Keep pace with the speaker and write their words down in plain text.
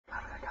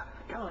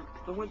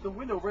The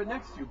window right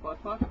next to you,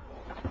 buttfuck.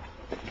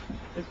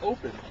 It's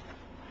open.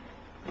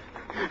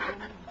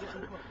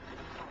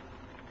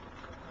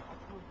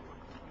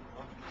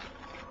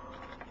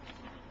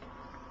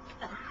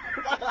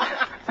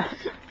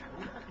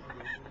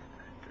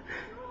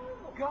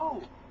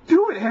 Go!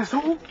 Do it,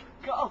 asshole!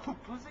 Go!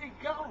 Pussy,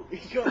 go!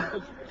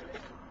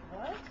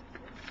 What?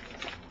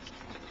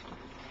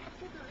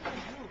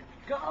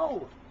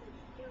 Go!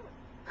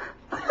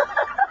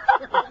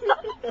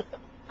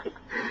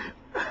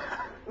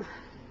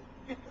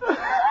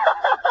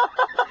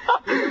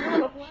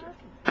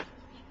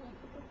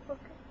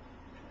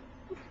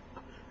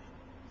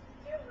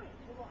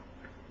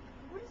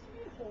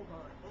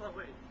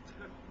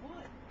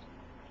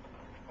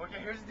 Okay,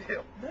 here's the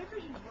deal. Night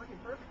vision's working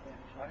perfectly.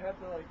 I have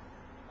to like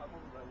hop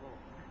over my little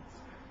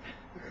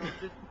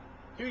boots.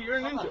 Dude, you're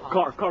a ninja.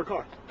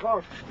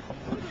 Car.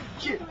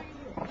 Shit.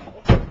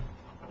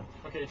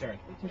 Okay, your turn.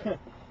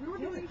 We were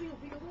doing anything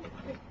with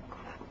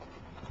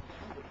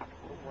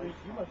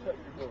You must shut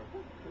your door.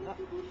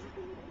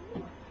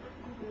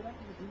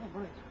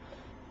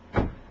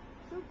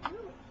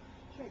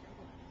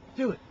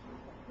 Do it.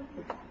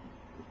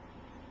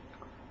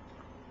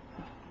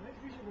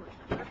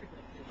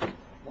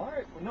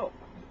 Why? No.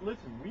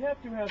 Listen, we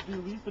have to have the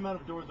least amount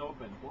of doors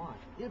open. Why?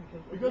 Yeah,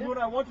 Because when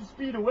I want to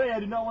speed away, I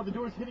did not want the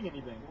doors hitting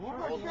anything.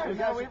 Well, you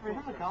gotta wait for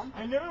him to come.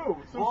 I know.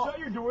 So Well, shut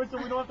your doors so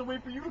we don't have to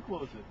wait for you to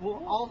close it.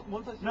 Well,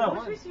 once I No.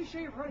 once we see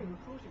Shay running, we're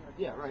closing our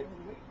Yeah, right.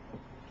 door.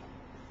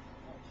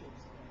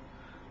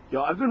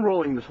 Yo, I've been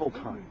rolling this whole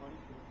time.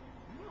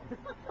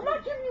 I'm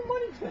not giving you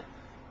money to.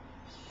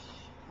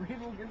 Reed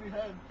will give me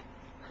head.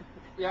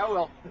 Yeah, I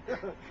will.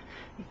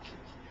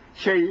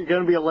 Shay, you're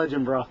gonna be a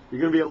legend, bro. You're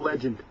gonna be a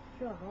legend.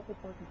 You gonna hop the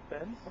fucking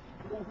fence?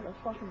 That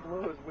fucking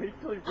blows. Wait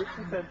till he rips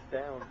the fence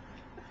down.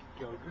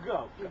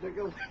 Go. They're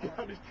going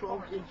down his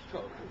 12-inch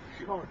toe.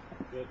 Come on.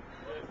 Good.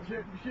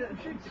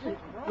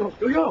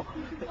 Go.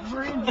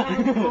 Marine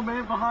down, little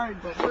man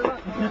behind, but we're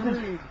not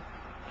Marine.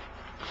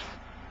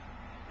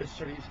 Let's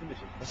try to use the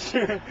mission.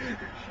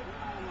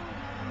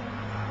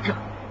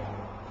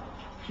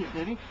 Shit,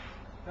 did he?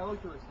 That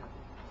looked really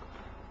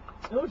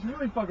sketchy. It looks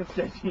really fucking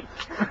sketchy.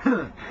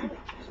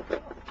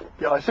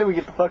 Yo, I say we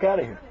get the fuck out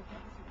of here.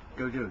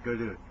 Go do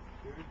it.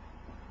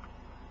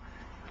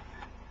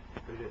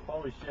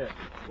 Holy shit.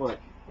 What?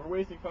 We're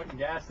wasting fucking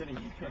gas sitting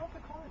here.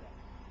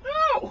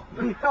 No!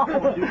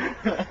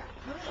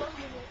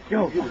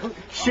 Yo,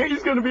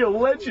 Shay's gonna be a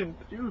legend.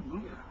 Dude,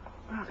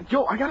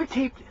 yo, I gotta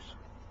tape this.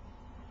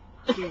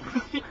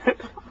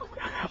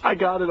 I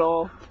got it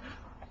all.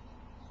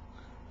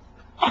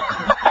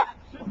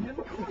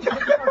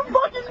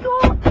 Fucking go!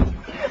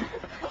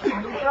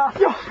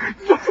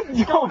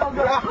 Yo, go!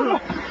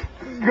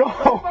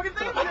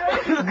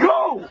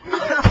 Go!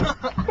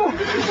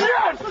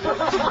 Yes!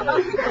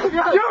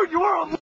 Dude,